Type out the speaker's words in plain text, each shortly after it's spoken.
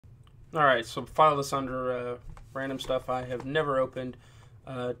Alright, so file this under random stuff I have never opened.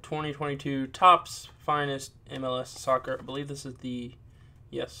 2022 Topps Finest MLS Soccer. I believe this is the,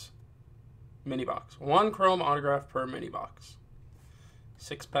 yes, mini box. 1 chrome autograph per mini box.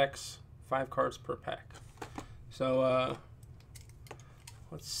 6 packs, 5 cards per pack. So,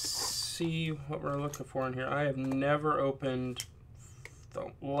 let's see what we're looking for in here. I have never opened, the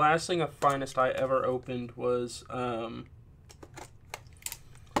last thing of Finest I ever opened was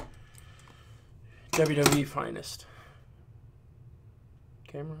WWE Finest.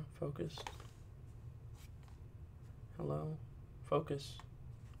 Camera, focus. Hello, focus.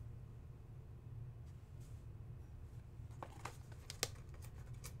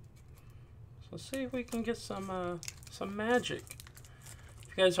 So let's see if we can get some magic.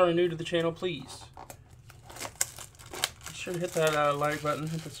 If you guys are new to the channel, please be sure to hit that like button,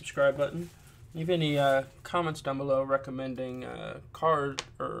 hit the subscribe button. Leave any comments down below recommending card,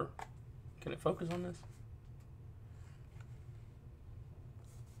 or can it focus on this?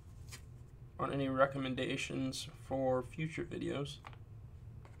 On any recommendations for future videos.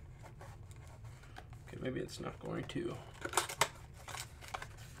 Okay, maybe it's not going to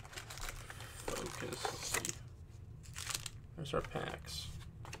focus. Let's see. There's our packs.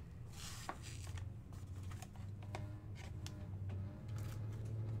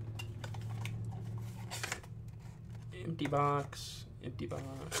 Empty box, empty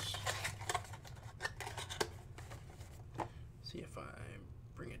box. See if I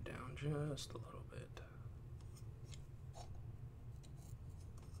bring it down just a little bit.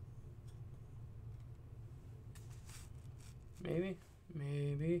 Maybe,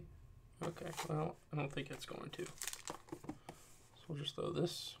 maybe. Okay, well, I don't think it's going to. So we'll just throw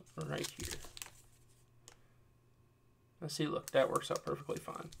this right here. Let's see, look, that works out perfectly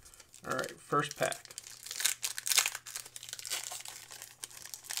fine. All right, first pack.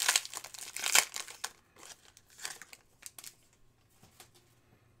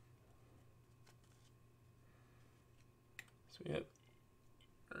 So we have,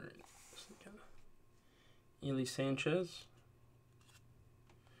 all right, Eli Sanchez,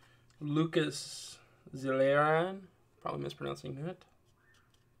 Lucas Zileran, probably mispronouncing that.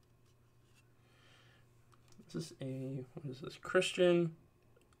 This is a, what is this? Christian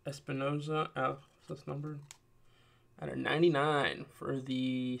Espinoza, is this numbered? At a 99 for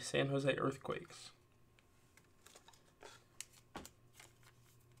the San Jose Earthquakes.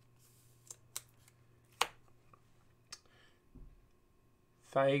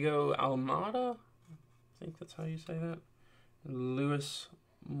 Thiago Almada, I think that's how you say that. And Lewis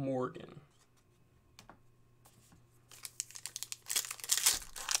Morgan.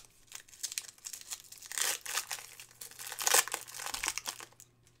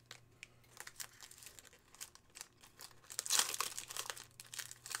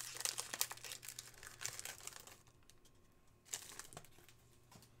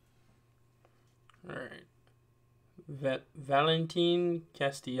 All right. Valentin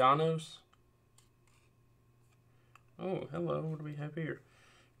Castellanos. Oh, hello. What do we have here?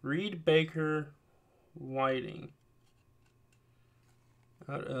 Reed Baker Whiting.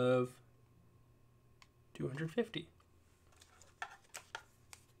 Out of 250.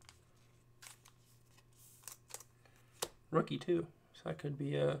 Rookie, too. So that could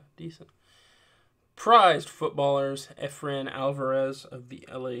be decent. Prized footballers. Efrain Alvarez of the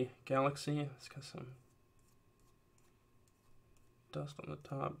LA Galaxy. It's got some dust on the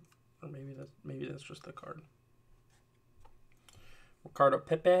top, or maybe that's just the card. Ricardo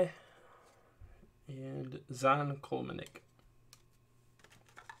Pepe and Zan Kolmanik.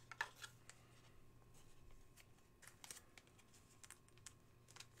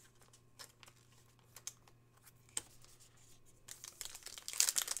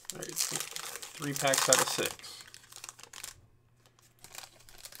 All right, so 3 packs out of 6.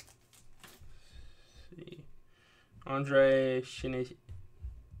 Let's see, Andre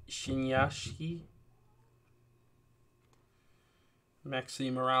Shinyashiki,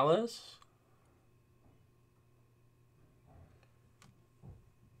 Maxi Morales,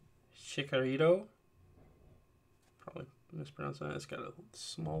 Chicarito, probably mispronouncing that. It's got a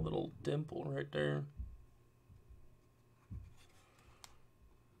small little dimple right there.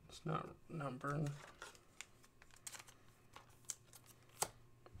 It's not numbered.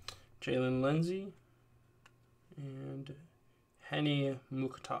 Jalen Lindsay and Hani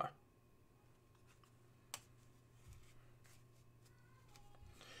Mukhtar.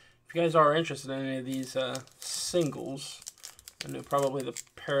 If you guys are interested in any of these singles, and probably the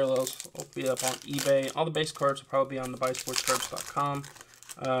parallels will be up on eBay. All the base cards will probably be on the BuySportsCards.com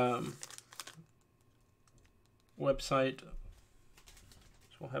website.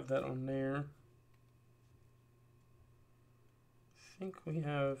 So we'll have that on there. I think we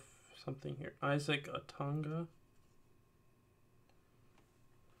have something here. Isaac Atanga.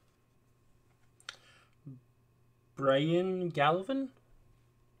 Brian Galvin.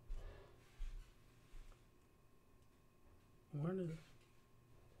 What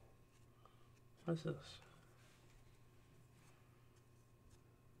is this?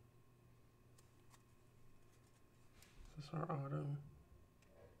 Is this our auto?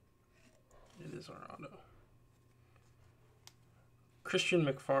 It is our auto. Christian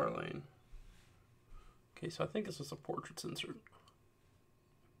McFarlane. Okay, so I think this is a portraits insert.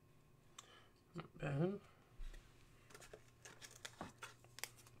 Not bad.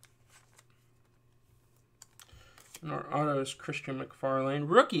 And our auto is Christian McFarlane.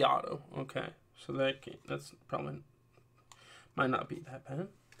 Rookie auto. Okay, so that's probably might not be that bad.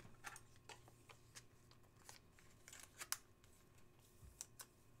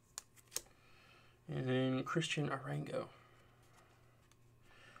 And then Christian Arango.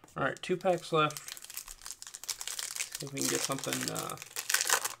 All right, 2 packs left. See if we can get something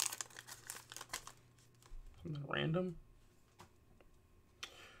random.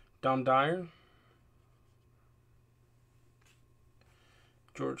 Dom Dyer.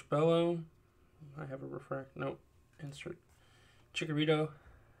 George Bello. I have a refract. Nope. Insert. Chicharito.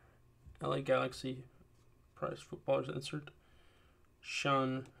 LA Galaxy. Prize Footballers insert.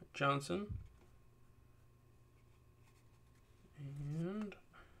 Sean Johnson. And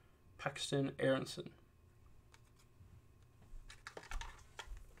Paxton Aronson.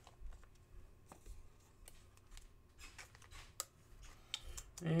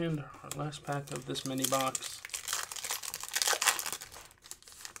 And our last pack of this mini box.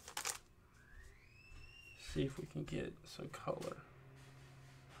 See if we can get some color.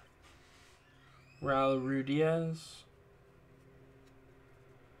 Raul Ruiz.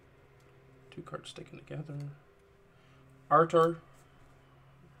 2 cards sticking together. Arthur.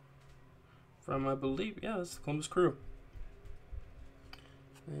 From, I believe, yeah, it's the Columbus Crew.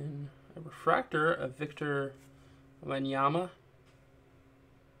 And a refractor of Victor Wanyama.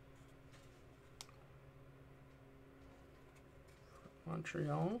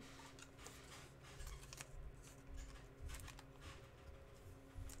 Montreal.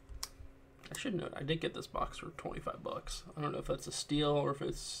 I should note, I did get this box for 25 bucks. I don't know if that's a steal or if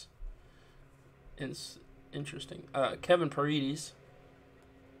it's interesting. Kevin Paredes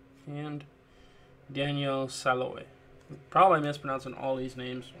and Daniel Saloy. I'm probably mispronouncing all these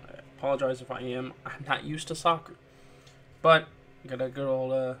names. I apologize if I am. I'm not used to soccer. But got a good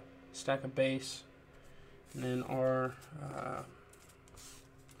old stack of base. And then our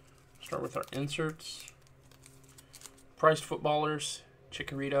start with our inserts. Priced footballers,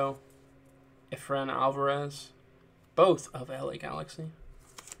 Chicharito, Efren Alvarez, both of LA Galaxy.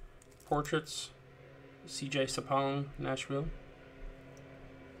 Portraits, CJ Sapong, Nashville.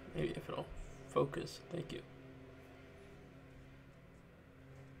 Maybe if it'll focus. Thank you.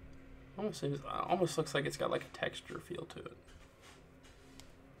 Almost looks like it's got like a texture feel to it.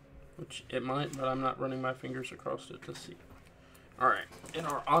 Which it might, but I'm not running my fingers across it to see. Alright, in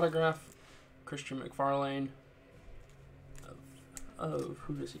our autograph, Christian McFarlane. Of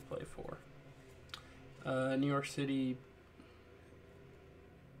who does he play for? New York City.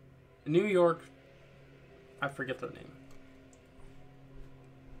 New York. I forget their name.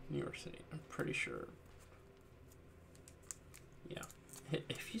 New York City. I'm pretty sure. Yeah.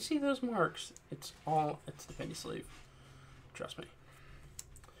 If you see those marks, it's the penny sleeve. Trust me.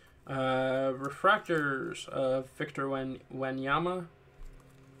 Refractors of Victor Wanyama.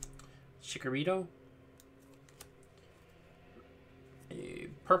 Chicharito. A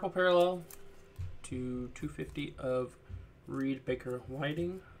purple parallel to 250 of Reed Baker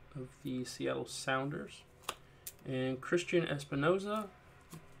Whiting of the Seattle Sounders. And Christian Espinoza,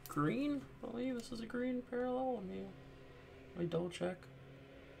 green. I believe this is a green parallel. Let me double check.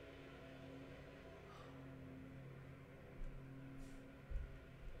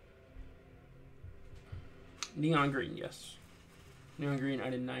 Neon green, yes. Neon green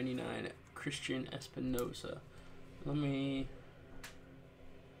out of 99. Christian Espinoza. Let me.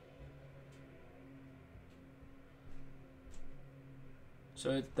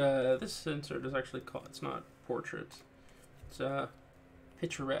 So this insert is actually called, it's not portraits, it's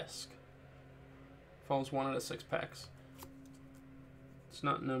picturesque. Falls 1 out of 6 packs. It's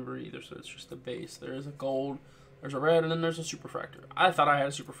not numbered either, so it's just a base. There is a gold, there's a red, and then there's a superfractor. I thought I had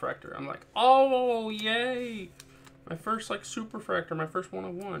a superfractor. I'm like, oh yay! My first like superfractor, my first 1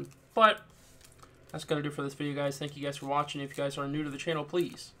 of 1. But that's gonna do it for this video, guys. Thank you guys for watching. If you guys are new to the channel,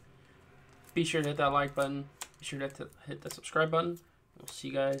 please be sure to hit that like button. Be sure to hit that subscribe button. We'll see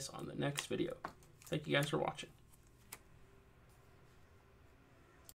you guys on the next video. Thank you guys for watching.